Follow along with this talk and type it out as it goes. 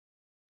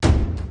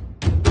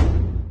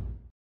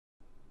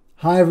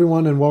Hi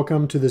everyone and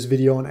welcome to this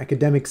video on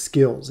academic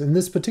skills. In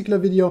this particular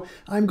video,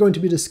 I'm going to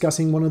be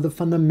discussing one of the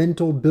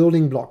fundamental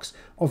building blocks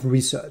of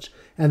research,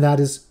 and that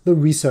is the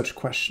research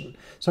question.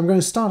 So I'm going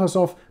to start us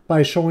off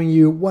by showing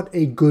you what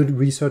a good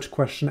research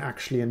question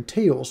actually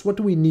entails. What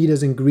do we need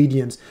as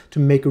ingredients to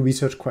make a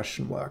research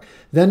question work?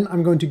 Then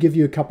I'm going to give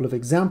you a couple of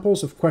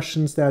examples of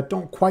questions that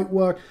don't quite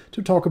work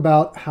to talk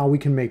about how we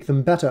can make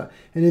them better.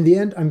 And in the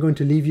end, I'm going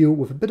to leave you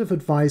with a bit of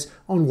advice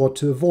on what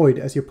to avoid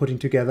as you're putting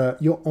together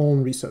your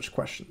own research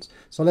questions.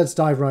 So let's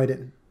dive right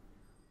in.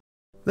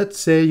 Let's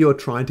say you're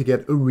trying to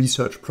get a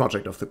research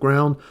project off the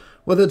ground,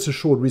 whether it's a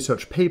short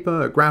research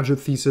paper, a graduate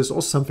thesis,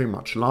 or something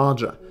much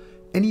larger.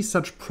 Any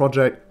such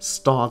project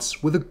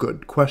starts with a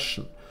good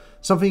question,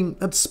 something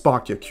that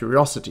sparked your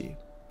curiosity.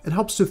 It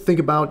helps to think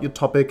about your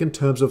topic in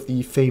terms of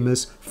the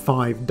famous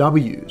 5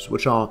 W's,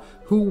 which are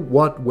who,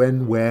 what,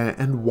 when, where,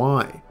 and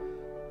why.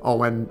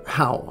 Oh, and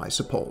how, I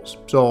suppose.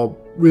 So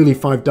really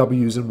 5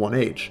 W's and 1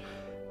 H.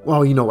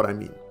 Well, you know what I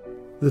mean.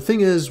 The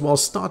thing is, while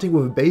starting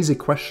with a basic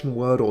question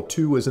word or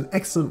two is an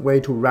excellent way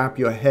to wrap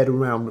your head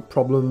around a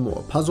problem or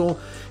a puzzle,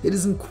 it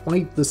isn't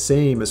quite the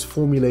same as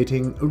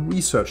formulating a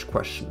research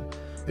question.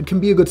 It can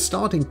be a good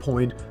starting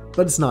point,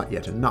 but it's not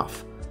yet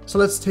enough. So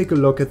let's take a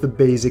look at the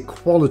basic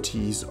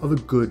qualities of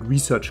a good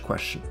research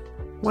question.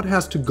 What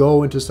has to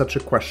go into such a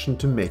question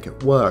to make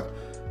it work?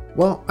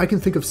 Well, I can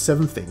think of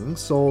 7 things,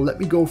 so let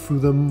me go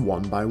through them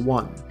one by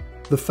one.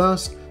 The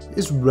first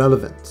is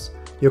relevance.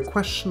 Your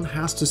question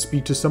has to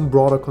speak to some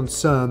broader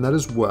concern that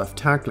is worth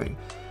tackling.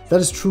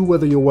 That is true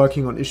whether you're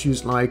working on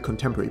issues like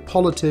contemporary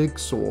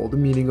politics or the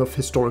meaning of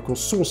historical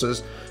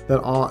sources that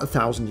are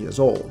 1,000 years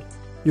old.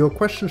 Your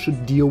question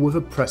should deal with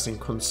a pressing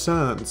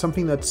concern,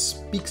 something that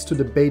speaks to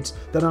debates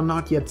that are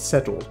not yet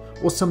settled,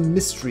 or some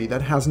mystery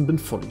that hasn't been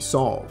fully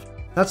solved.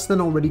 That's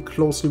then already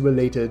closely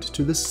related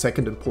to the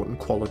second important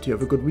quality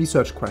of a good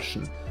research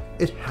question.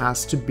 It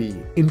has to be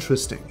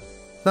interesting.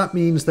 That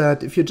means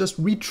that if you're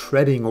just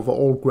retreading over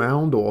old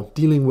ground or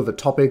dealing with a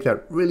topic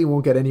that really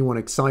won't get anyone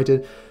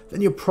excited,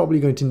 then you're probably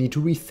going to need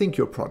to rethink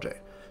your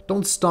project.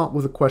 Don't start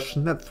with a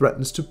question that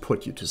threatens to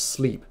put you to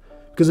sleep.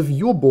 Because if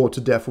you're bored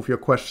to death with your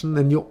question,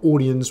 then your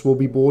audience will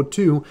be bored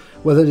too,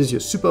 whether it is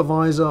your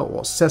supervisor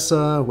or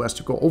assessor who has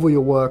to go over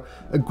your work,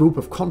 a group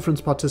of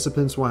conference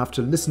participants who will have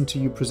to listen to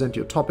you present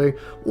your topic,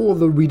 or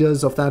the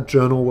readers of that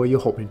journal where you're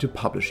hoping to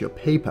publish your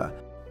paper.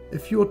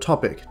 If your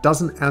topic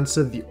doesn't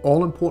answer the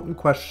all-important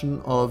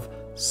question of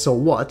so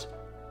what,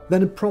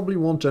 then it probably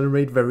won't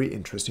generate very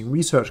interesting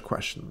research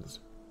questions.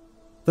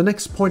 The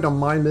next point on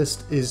my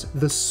list is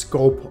the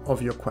scope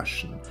of your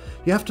question.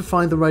 You have to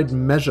find the right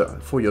measure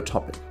for your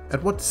topic.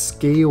 At what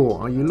scale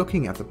are you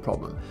looking at the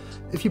problem?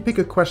 If you pick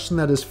a question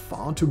that is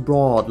far too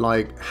broad,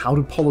 like how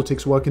do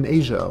politics work in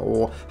Asia,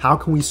 or how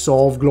can we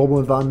solve global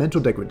environmental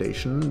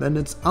degradation, then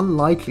it's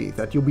unlikely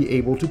that you'll be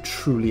able to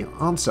truly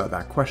answer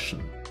that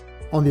question.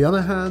 On the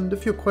other hand,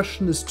 if your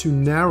question is too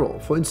narrow,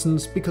 for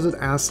instance because it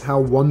asks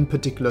how one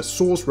particular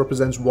source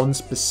represents one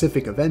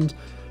specific event,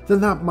 then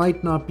that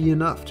might not be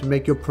enough to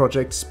make your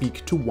project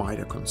speak to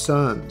wider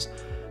concerns.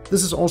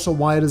 This is also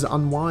why it is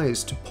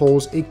unwise to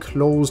pose a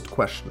closed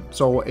question,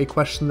 so a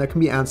question that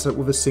can be answered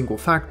with a single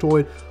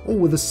factoid or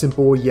with a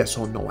simple yes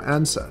or no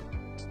answer.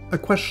 A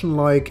question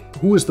like,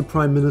 who is the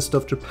Prime Minister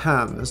of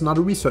Japan, is not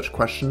a research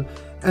question,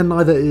 and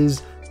neither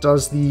is,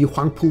 does the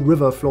Huangpu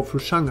River flow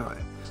through Shanghai?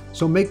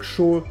 So make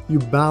sure you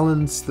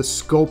balance the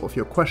scope of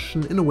your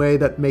question in a way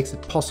that makes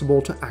it possible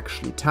to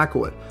actually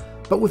tackle it,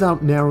 but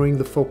without narrowing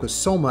the focus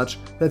so much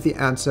that the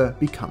answer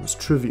becomes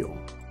trivial.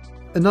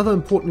 Another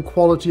important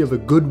quality of a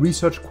good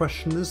research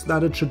question is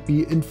that it should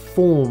be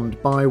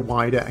informed by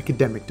wider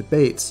academic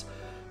debates.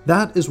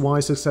 That is why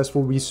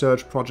successful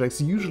research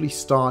projects usually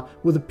start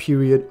with a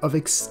period of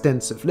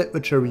extensive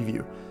literature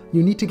review.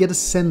 You need to get a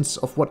sense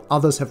of what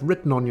others have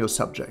written on your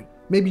subject.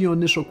 Maybe your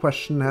initial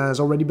question has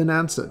already been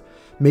answered.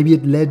 Maybe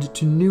it led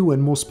to new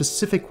and more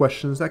specific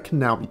questions that can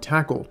now be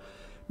tackled.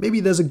 Maybe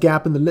there's a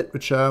gap in the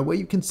literature where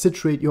you can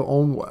situate your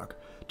own work.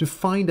 To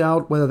find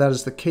out whether that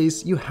is the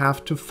case, you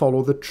have to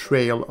follow the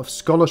trail of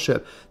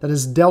scholarship that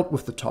has dealt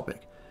with the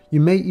topic. You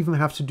may even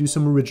have to do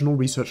some original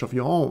research of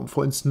your own,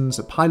 for instance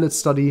a pilot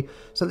study,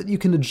 so that you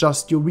can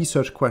adjust your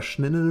research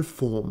question in an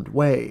informed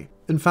way.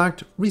 In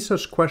fact,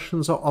 research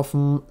questions are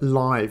often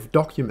live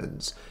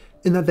documents,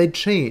 in that they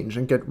change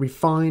and get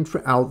refined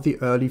throughout the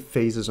early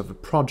phases of a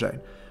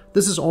project.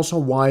 This is also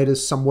why it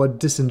is somewhat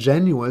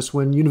disingenuous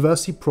when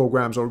university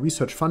programs or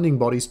research funding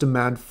bodies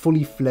demand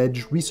fully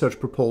fledged research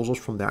proposals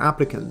from their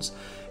applicants.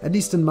 At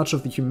least in much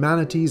of the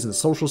humanities and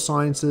social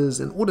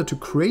sciences, in order to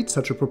create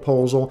such a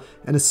proposal,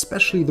 and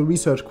especially the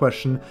research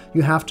question,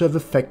 you have to have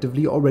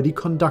effectively already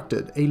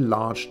conducted a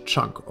large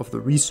chunk of the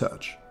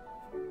research.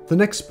 The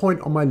next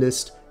point on my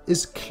list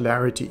is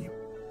clarity.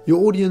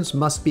 Your audience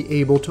must be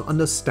able to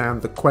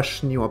understand the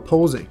question you are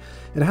posing.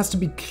 It has to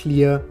be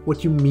clear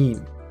what you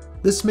mean.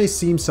 This may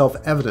seem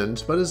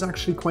self-evident, but it's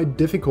actually quite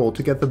difficult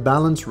to get the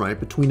balance right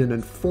between an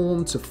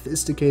informed,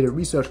 sophisticated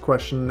research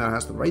question that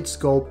has the right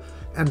scope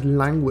and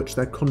language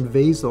that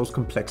conveys those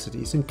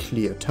complexities in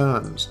clear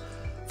terms.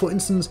 For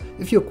instance,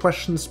 if your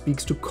question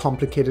speaks to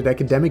complicated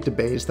academic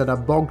debates that are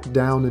bogged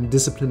down in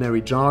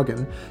disciplinary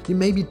jargon, you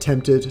may be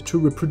tempted to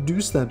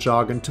reproduce that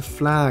jargon to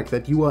flag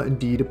that you are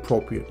indeed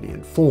appropriately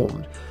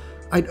informed.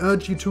 I'd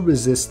urge you to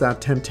resist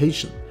that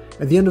temptation.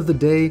 At the end of the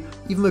day,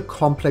 even a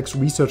complex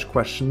research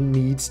question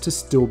needs to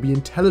still be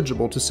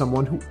intelligible to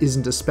someone who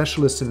isn't a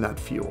specialist in that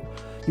field.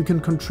 You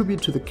can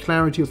contribute to the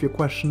clarity of your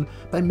question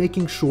by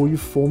making sure you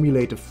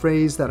formulate a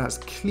phrase that has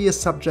clear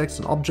subjects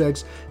and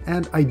objects,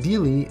 and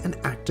ideally an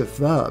active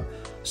verb.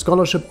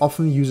 Scholarship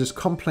often uses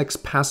complex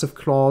passive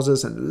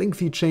clauses and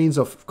lengthy chains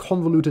of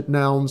convoluted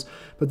nouns,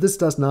 but this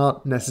does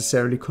not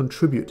necessarily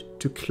contribute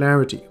to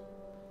clarity.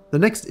 The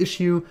next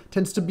issue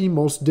tends to be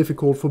most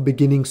difficult for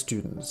beginning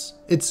students.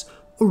 It's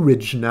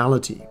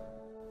originality.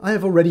 I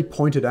have already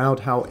pointed out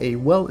how a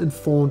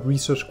well-informed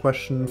research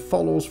question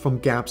follows from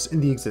gaps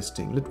in the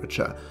existing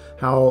literature,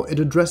 how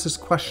it addresses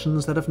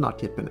questions that have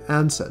not yet been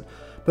answered.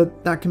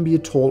 But that can be a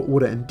tall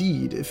order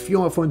indeed. If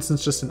you're, for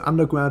instance, just an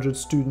undergraduate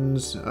student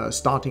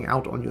starting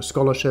out on your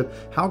scholarship,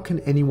 how can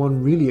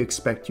anyone really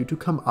expect you to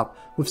come up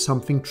with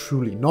something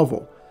truly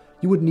novel?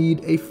 You would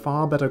need a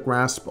far better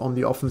grasp on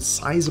the often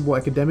sizable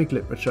academic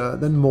literature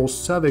than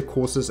most survey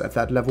courses at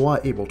that level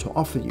are able to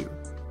offer you.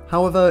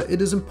 However,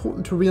 it is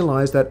important to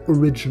realize that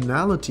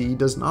originality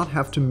does not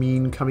have to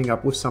mean coming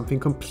up with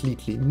something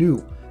completely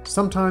new.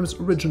 Sometimes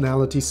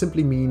originality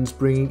simply means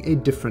bringing a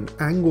different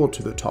angle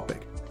to the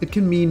topic. It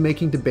can mean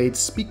making debates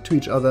speak to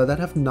each other that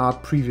have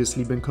not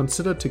previously been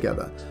considered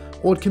together,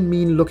 or it can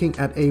mean looking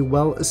at a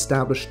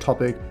well-established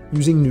topic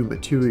using new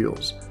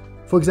materials.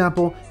 For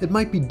example, it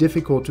might be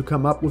difficult to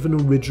come up with an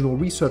original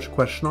research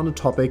question on a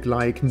topic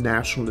like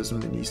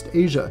nationalism in East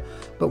Asia,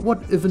 but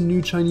what if a new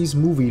Chinese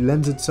movie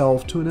lends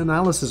itself to an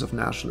analysis of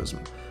nationalism?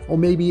 Or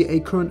maybe a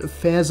current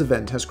affairs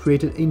event has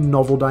created a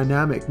novel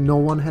dynamic no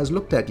one has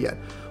looked at yet,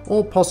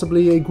 or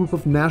possibly a group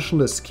of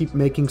nationalists keep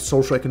making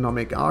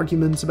socioeconomic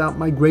arguments about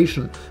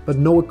migration, but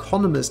no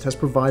economist has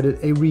provided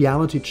a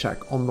reality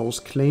check on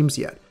those claims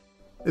yet.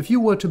 If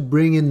you were to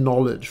bring in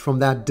knowledge from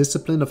that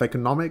discipline of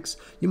economics,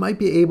 you might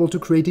be able to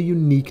create a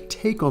unique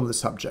take on the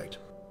subject.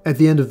 At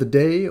the end of the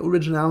day,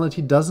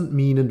 originality doesn't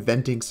mean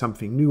inventing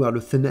something new out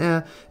of thin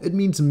air, it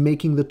means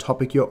making the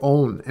topic your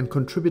own and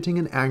contributing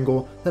an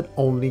angle that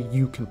only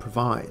you can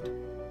provide.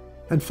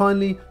 And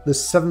finally, the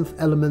seventh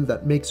element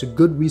that makes a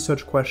good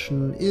research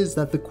question is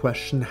that the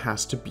question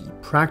has to be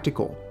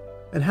practical.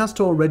 It has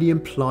to already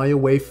imply a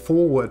way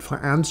forward for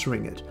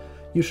answering it.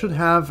 You should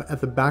have at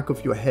the back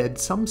of your head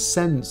some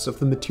sense of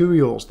the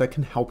materials that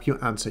can help you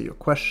answer your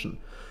question.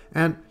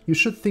 And you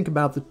should think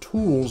about the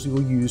tools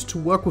you'll use to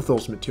work with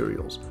those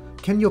materials.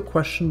 Can your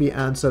question be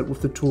answered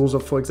with the tools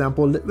of, for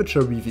example,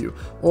 literature review,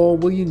 or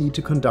will you need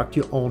to conduct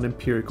your own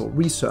empirical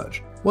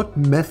research? What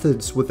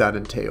methods would that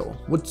entail?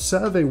 Would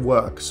survey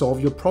work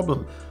solve your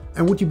problem?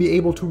 And would you be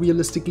able to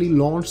realistically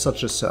launch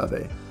such a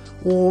survey?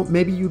 Or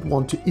maybe you'd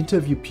want to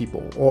interview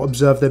people or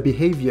observe their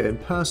behavior in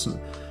person.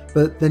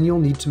 But then you'll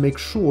need to make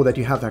sure that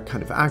you have that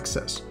kind of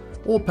access.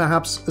 Or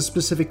perhaps a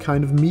specific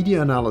kind of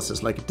media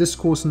analysis like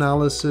discourse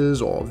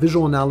analysis or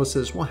visual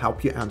analysis will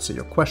help you answer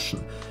your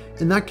question.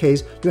 In that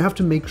case, you have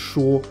to make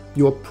sure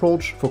your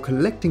approach for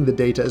collecting the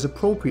data is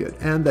appropriate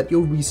and that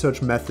your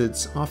research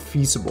methods are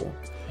feasible.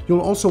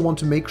 You'll also want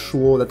to make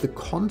sure that the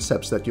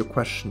concepts that your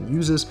question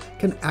uses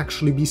can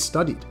actually be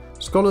studied.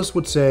 Scholars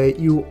would say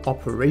you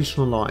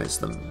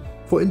operationalize them.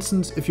 For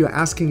instance, if you're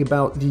asking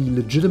about the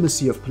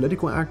legitimacy of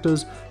political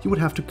actors, you would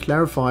have to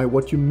clarify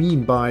what you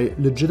mean by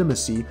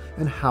legitimacy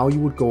and how you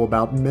would go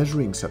about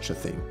measuring such a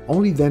thing.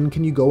 Only then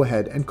can you go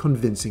ahead and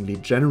convincingly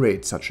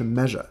generate such a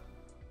measure.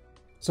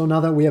 So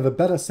now that we have a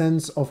better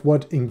sense of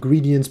what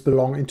ingredients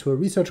belong into a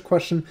research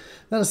question,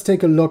 let us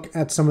take a look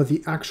at some of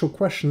the actual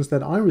questions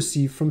that I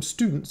receive from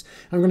students.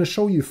 I'm going to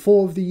show you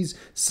 4 of these.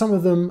 Some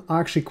of them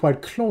are actually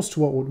quite close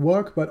to what would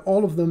work, but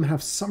all of them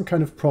have some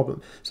kind of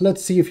problem. So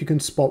let's see if you can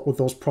spot what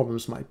those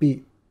problems might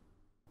be.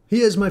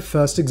 Here is my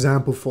first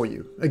example for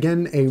you.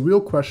 Again, a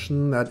real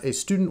question that a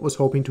student was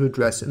hoping to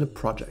address in a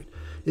project.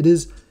 It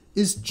is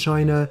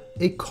China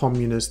a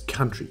communist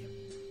country?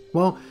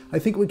 Well, I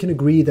think we can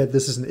agree that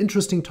this is an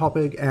interesting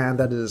topic and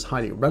that it is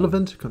highly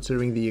relevant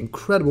considering the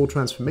incredible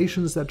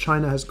transformations that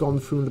China has gone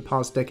through in the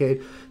past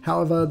decade.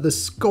 However, the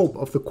scope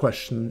of the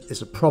question is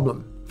a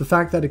problem. The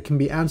fact that it can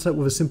be answered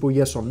with a simple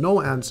yes or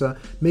no answer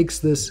makes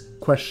this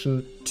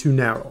question too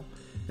narrow.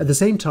 At the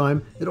same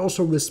time, it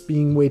also risks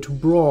being way too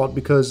broad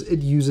because it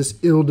uses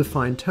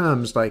ill-defined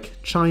terms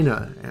like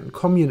China and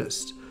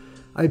communist.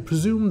 I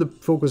presume the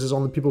focus is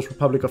on the People's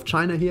Republic of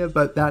China here,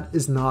 but that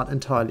is not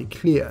entirely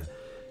clear.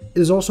 It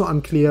is also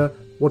unclear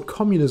what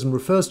communism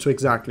refers to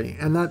exactly,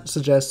 and that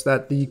suggests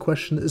that the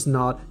question is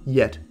not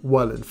yet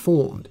well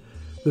informed.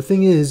 The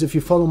thing is, if you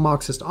follow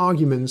Marxist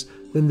arguments,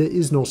 then there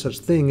is no such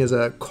thing as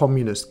a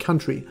communist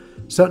country.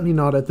 Certainly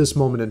not at this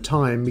moment in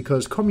time,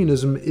 because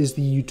communism is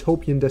the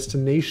utopian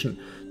destination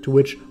to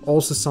which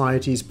all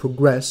societies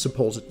progress,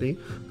 supposedly,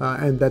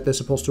 and that they're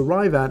supposed to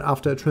arrive at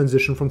after a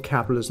transition from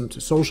capitalism to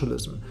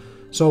socialism.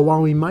 So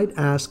while we might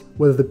ask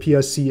whether the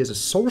PRC is a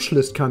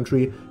socialist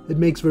country, it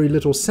makes very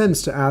little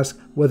sense to ask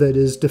whether it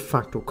is de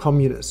facto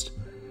communist.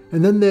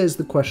 And then there's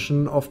the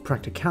question of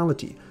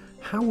practicality.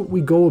 How would we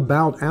go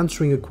about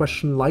answering a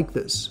question like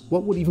this?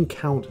 What would even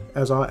count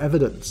as our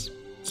evidence?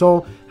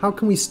 So how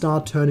can we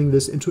start turning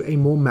this into a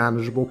more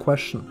manageable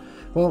question?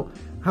 Well,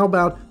 how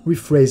about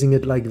rephrasing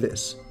it like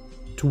this?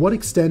 To what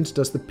extent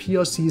does the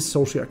PRC's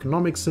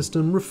socioeconomic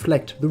system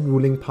reflect the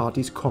ruling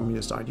party's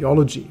communist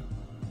ideology?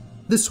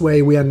 This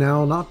way, we are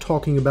now not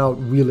talking about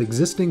real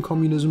existing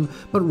communism,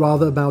 but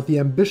rather about the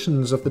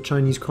ambitions of the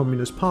Chinese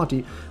Communist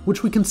Party,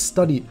 which we can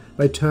study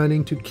by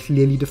turning to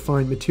clearly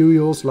defined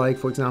materials like,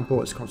 for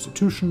example, its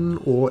constitution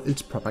or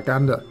its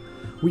propaganda.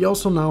 We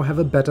also now have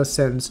a better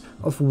sense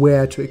of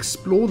where to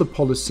explore the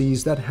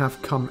policies that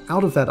have come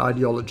out of that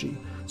ideology,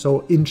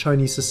 so in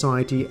Chinese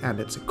society and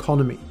its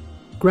economy.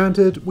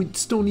 Granted, we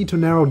still need to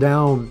narrow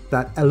down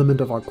that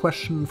element of our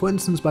question, for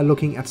instance by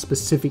looking at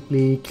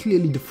specifically,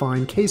 clearly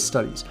defined case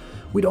studies.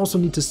 We'd also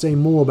need to say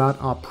more about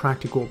our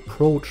practical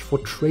approach for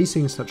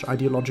tracing such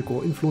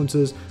ideological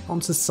influences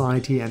on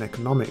society and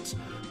economics.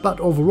 But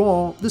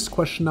overall, this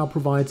question now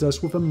provides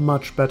us with a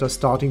much better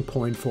starting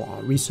point for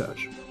our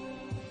research.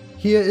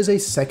 Here is a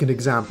second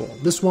example,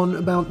 this one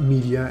about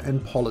media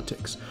and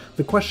politics.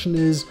 The question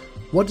is,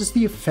 what is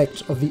the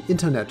effect of the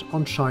internet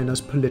on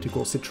China's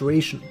political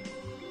situation?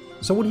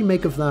 So what do you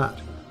make of that?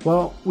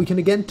 Well, we can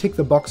again tick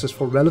the boxes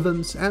for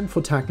relevance and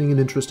for tackling an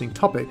interesting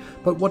topic,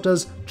 but what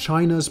does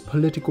China's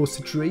political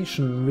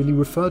situation really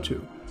refer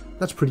to?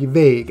 That's pretty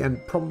vague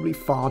and probably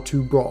far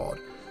too broad.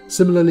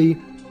 Similarly,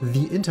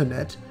 the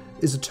internet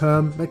is a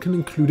term that can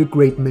include a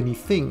great many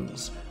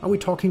things. Are we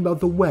talking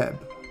about the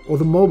web, or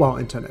the mobile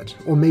internet,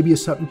 or maybe a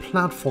certain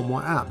platform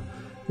or app?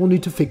 We'll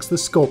need to fix the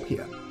scope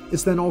here.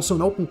 It's then also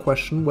an open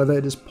question whether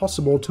it is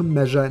possible to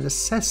measure and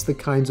assess the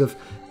kinds of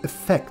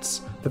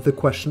effects that the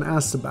question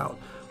asks about.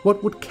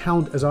 What would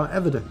count as our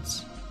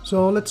evidence?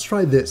 So let's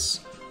try this.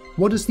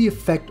 What is the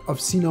effect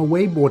of Sina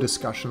Weibo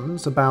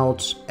discussions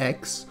about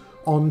X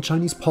on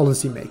Chinese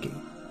policy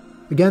making?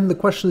 Again, the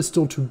question is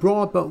still too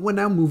broad, but we're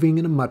now moving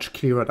in a much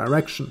clearer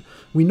direction.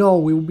 We know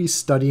we will be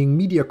studying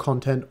media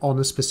content on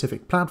a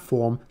specific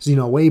platform,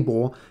 Sina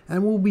Weibo,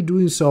 and we'll be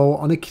doing so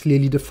on a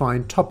clearly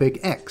defined topic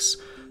X.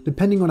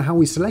 Depending on how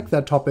we select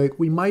that topic,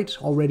 we might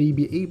already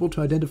be able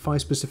to identify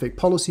specific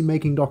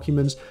policy-making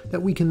documents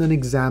that we can then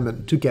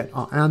examine to get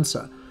our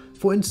answer.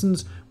 For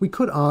instance, we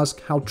could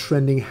ask how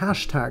trending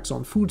hashtags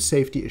on food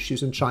safety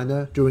issues in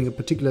China during a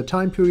particular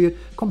time period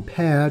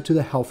compare to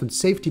the health and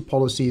safety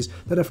policies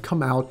that have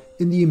come out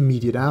in the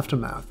immediate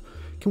aftermath.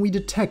 Can we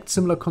detect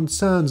similar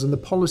concerns in the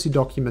policy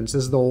documents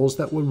as those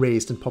that were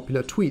raised in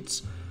popular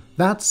tweets?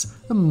 That's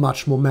a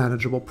much more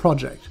manageable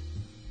project.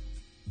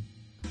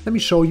 Let me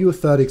show you a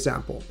third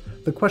example.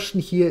 The question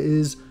here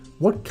is,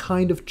 what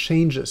kind of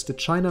changes did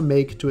China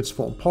make to its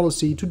foreign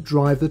policy to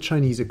drive the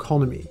Chinese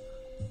economy?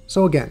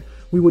 So again,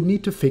 we would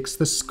need to fix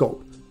the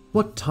scope.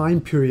 What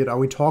time period are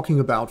we talking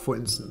about, for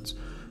instance?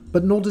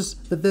 But notice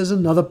that there's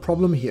another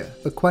problem here.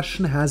 The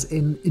question has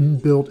an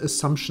inbuilt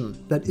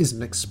assumption that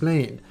isn't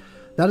explained.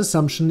 That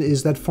assumption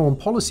is that foreign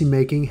policy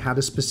making had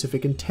a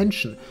specific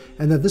intention,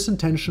 and that this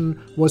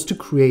intention was to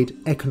create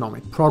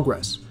economic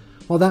progress.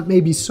 While that may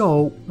be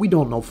so, we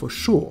don't know for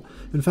sure.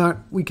 In fact,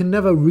 we can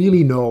never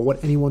really know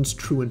what anyone's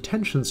true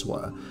intentions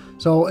were.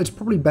 So it's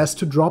probably best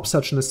to drop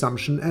such an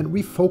assumption and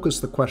refocus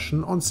the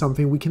question on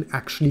something we can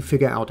actually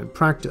figure out in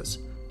practice.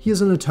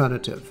 Here's an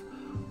alternative.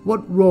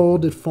 What role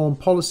did foreign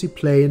policy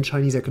play in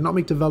Chinese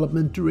economic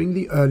development during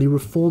the early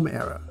reform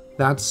era?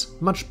 That's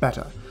much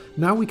better.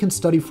 Now we can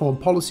study foreign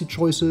policy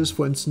choices,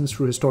 for instance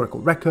through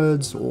historical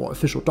records or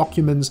official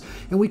documents,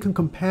 and we can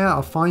compare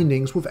our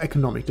findings with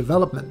economic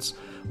developments.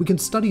 We can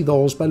study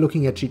those by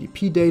looking at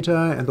GDP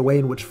data and the way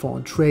in which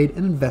foreign trade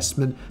and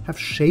investment have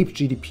shaped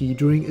GDP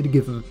during a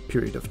given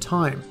period of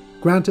time.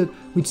 Granted,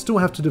 we'd still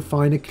have to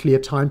define a clear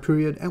time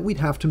period, and we'd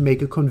have to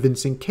make a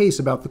convincing case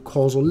about the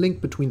causal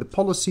link between the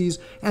policies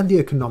and the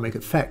economic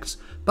effects,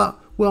 but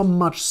we're on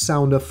much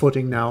sounder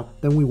footing now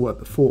than we were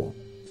before.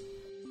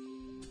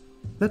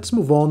 Let's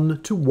move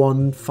on to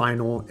one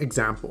final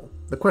example.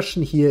 The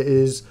question here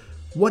is,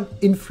 what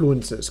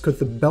influences could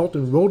the Belt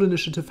and Road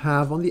Initiative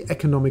have on the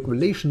economic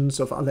relations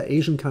of other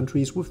Asian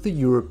countries with the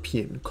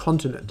European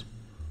continent?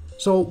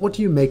 So what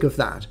do you make of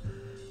that?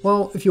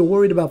 Well, if you're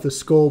worried about the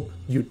scope,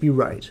 you'd be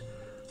right.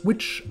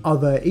 Which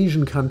other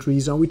Asian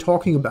countries are we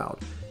talking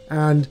about?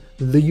 And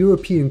the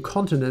European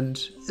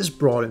continent is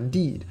broad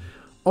indeed.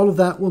 All of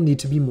that will need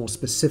to be more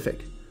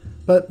specific.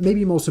 But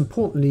maybe most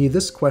importantly,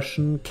 this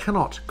question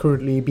cannot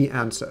currently be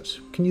answered.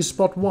 Can you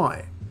spot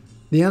why?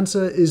 The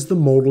answer is the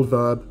modal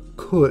verb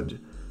could.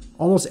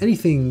 Almost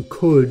anything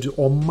could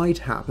or might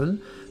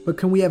happen, but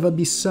can we ever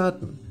be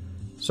certain?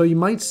 So you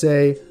might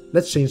say,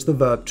 let's change the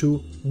verb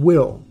to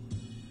will.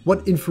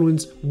 What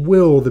influence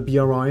will the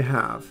BRI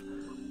have?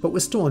 But we're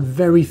still on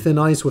very thin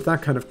ice with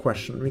that kind of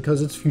question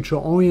because it's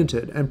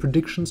future-oriented and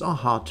predictions are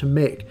hard to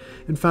make.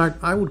 In fact,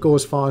 I would go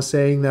as far as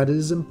saying that it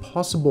is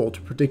impossible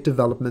to predict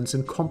developments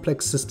in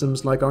complex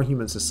systems like our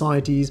human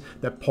societies,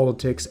 their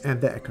politics,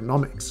 and their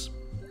economics.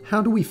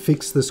 How do we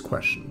fix this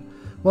question?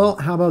 Well,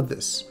 how about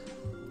this?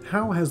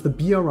 How has the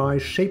BRI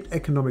shaped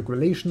economic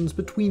relations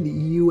between the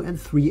EU and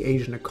 3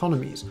 Asian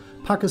economies,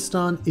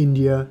 Pakistan,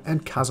 India,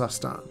 and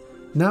Kazakhstan?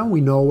 Now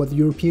we know what the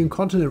European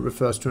continent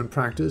refers to in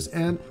practice,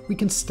 and we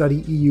can study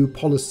EU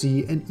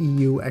policy and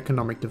EU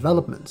economic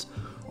developments.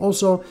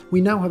 Also,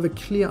 we now have a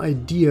clear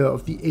idea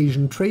of the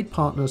Asian trade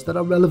partners that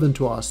are relevant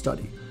to our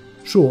study.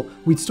 Sure,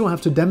 we'd still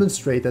have to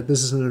demonstrate that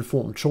this is an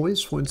informed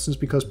choice, for instance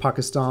because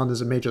Pakistan is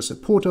a major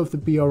supporter of the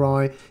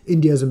BRI,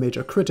 India is a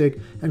major critic,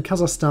 and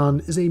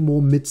Kazakhstan is a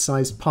more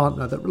mid-sized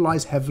partner that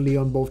relies heavily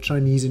on both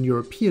Chinese and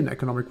European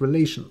economic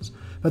relations.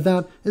 But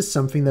that is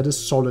something that a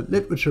solid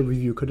literature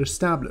review could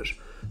establish.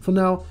 For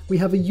now, we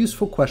have a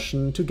useful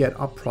question to get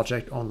our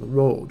project on the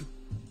road.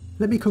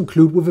 Let me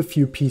conclude with a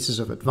few pieces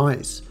of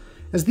advice.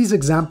 As these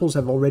examples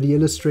have already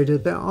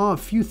illustrated, there are a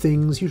few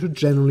things you should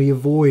generally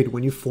avoid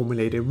when you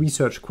formulate a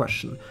research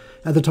question.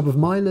 At the top of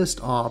my list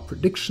are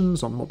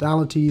predictions on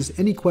modalities,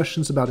 any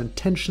questions about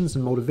intentions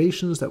and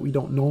motivations that we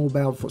don't know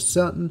about for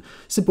certain,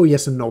 simple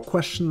yes and no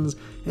questions,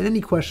 and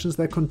any questions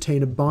that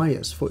contain a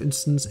bias, for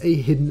instance a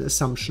hidden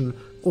assumption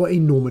or a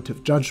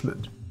normative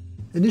judgment.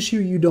 An issue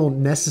you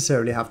don't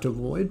necessarily have to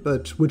avoid,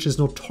 but which is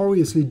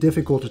notoriously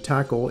difficult to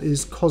tackle,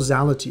 is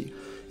causality.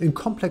 In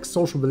complex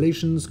social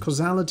relations,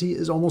 causality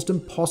is almost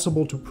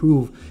impossible to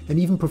prove, and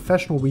even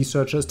professional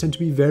researchers tend to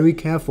be very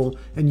careful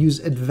and use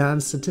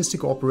advanced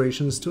statistical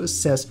operations to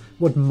assess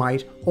what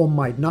might or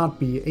might not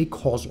be a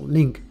causal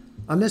link.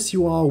 Unless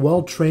you are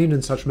well trained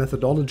in such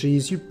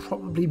methodologies, you'd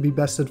probably be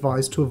best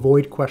advised to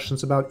avoid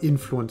questions about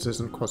influences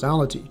and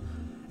causality.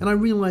 And I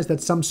realize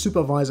that some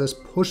supervisors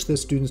push their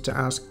students to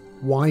ask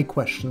why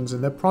questions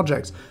in their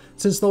projects,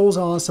 since those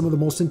are some of the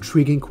most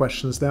intriguing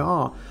questions there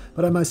are,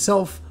 but I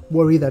myself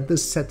worry that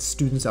this sets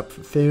students up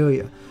for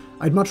failure.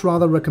 I'd much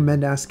rather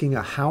recommend asking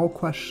a how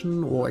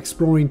question or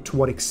exploring to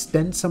what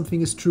extent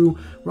something is true,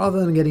 rather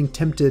than getting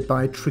tempted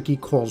by tricky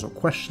causal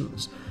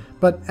questions.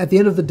 But at the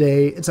end of the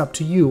day, it's up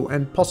to you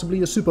and possibly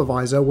your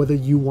supervisor whether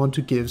you want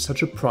to give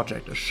such a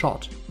project a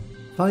shot.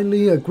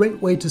 Finally, a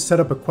great way to set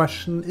up a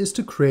question is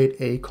to create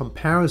a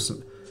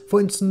comparison.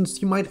 For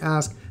instance, you might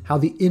ask how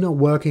the inner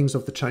workings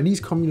of the Chinese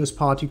Communist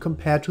Party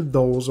compare to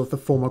those of the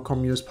former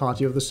Communist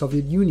Party of the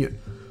Soviet Union.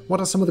 What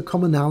are some of the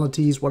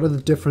commonalities? What are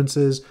the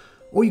differences?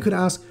 Or you could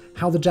ask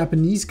how the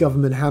Japanese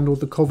government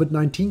handled the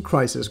COVID-19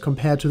 crisis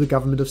compared to the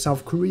government of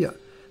South Korea.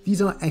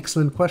 These are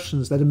excellent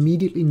questions that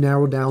immediately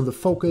narrow down the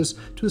focus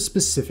to a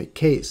specific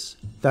case.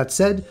 That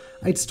said,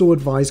 I'd still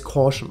advise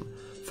caution.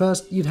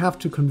 First, you'd have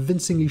to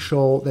convincingly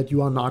show that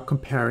you are not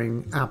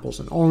comparing apples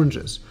and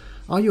oranges.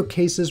 Are your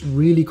cases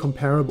really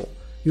comparable?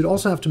 You'd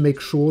also have to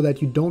make sure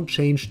that you don't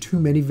change too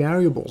many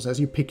variables as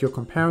you pick your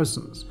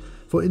comparisons.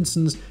 For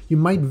instance, you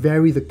might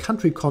vary the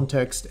country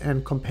context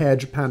and compare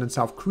Japan and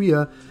South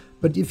Korea,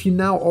 but if you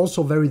now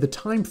also vary the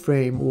time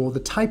frame or the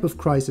type of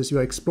crisis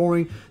you're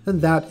exploring,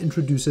 then that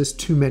introduces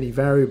too many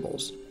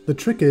variables. The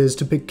trick is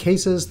to pick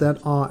cases that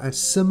are as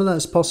similar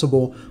as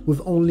possible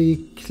with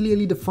only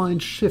clearly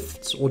defined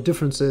shifts or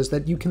differences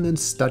that you can then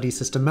study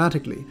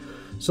systematically.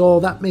 So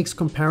that makes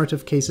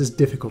comparative cases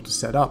difficult to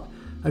set up.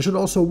 I should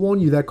also warn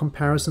you that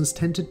comparisons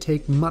tend to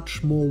take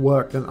much more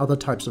work than other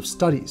types of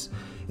studies.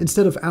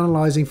 Instead of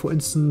analyzing, for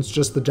instance,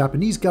 just the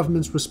Japanese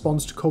government's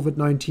response to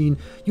COVID-19,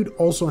 you'd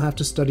also have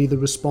to study the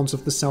response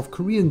of the South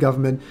Korean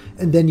government,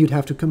 and then you'd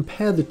have to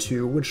compare the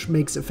two, which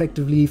makes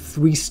effectively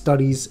 3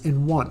 studies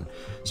in one.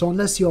 So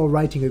unless you're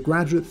writing a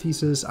graduate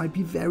thesis, I'd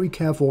be very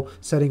careful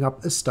setting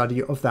up a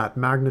study of that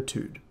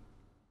magnitude.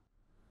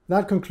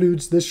 That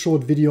concludes this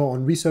short video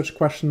on research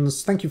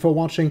questions. Thank you for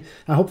watching.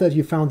 I hope that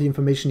you found the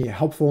information here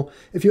helpful.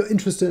 If you're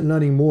interested in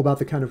learning more about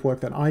the kind of work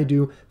that I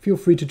do, feel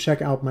free to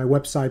check out my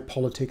website,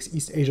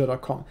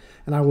 politicseastasia.com,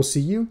 and I will see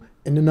you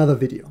in another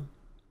video.